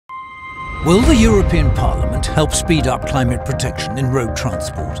Will the European Parliament help speed up climate protection in road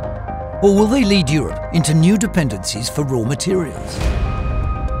transport? Or will they lead Europe into new dependencies for raw materials?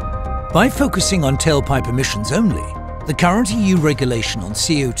 By focusing on tailpipe emissions only, the current EU regulation on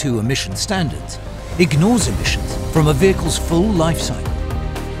CO2 emission standards ignores emissions from a vehicle's full life cycle.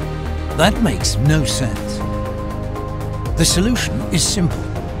 That makes no sense. The solution is simple.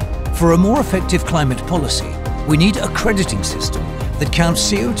 For a more effective climate policy, we need a crediting system that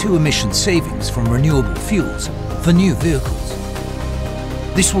counts CO2 emission savings from renewable fuels for new vehicles.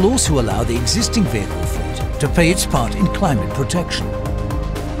 This will also allow the existing vehicle fleet to play its part in climate protection.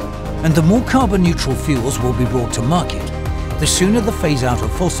 And the more carbon-neutral fuels will be brought to market, the sooner the phase-out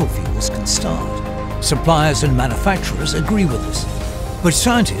of fossil fuels can start. Suppliers and manufacturers agree with us, but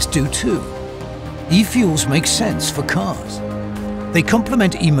scientists do too. E-fuels make sense for cars. They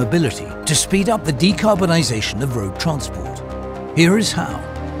complement e-mobility to speed up the decarbonisation of road transport. Here is how.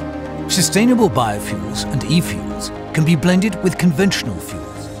 Sustainable biofuels and e-fuels can be blended with conventional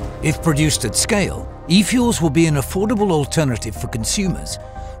fuels. If produced at scale, e-fuels will be an affordable alternative for consumers,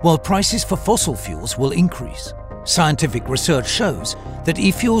 while prices for fossil fuels will increase. Scientific research shows that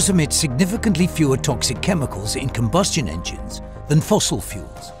e-fuels emit significantly fewer toxic chemicals in combustion engines than fossil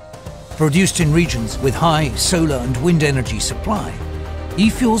fuels. Produced in regions with high solar and wind energy supply,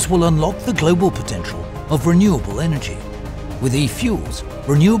 e-fuels will unlock the global potential of renewable energy. With e-fuels,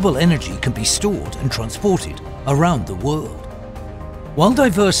 renewable energy can be stored and transported around the world. While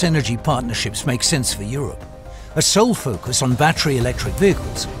diverse energy partnerships make sense for Europe, a sole focus on battery electric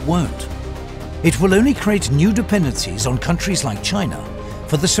vehicles won't. It will only create new dependencies on countries like China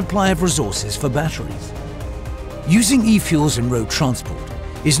for the supply of resources for batteries. Using e-fuels in road transport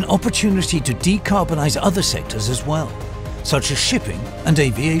is an opportunity to decarbonize other sectors as well, such as shipping and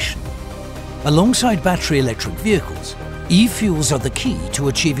aviation. Alongside battery electric vehicles, e-fuels are the key to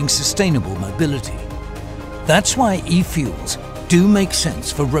achieving sustainable mobility. That's why e-fuels do make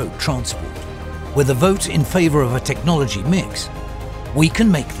sense for road transport. With a vote in favor of a technology mix, we can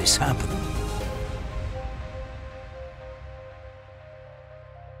make this happen.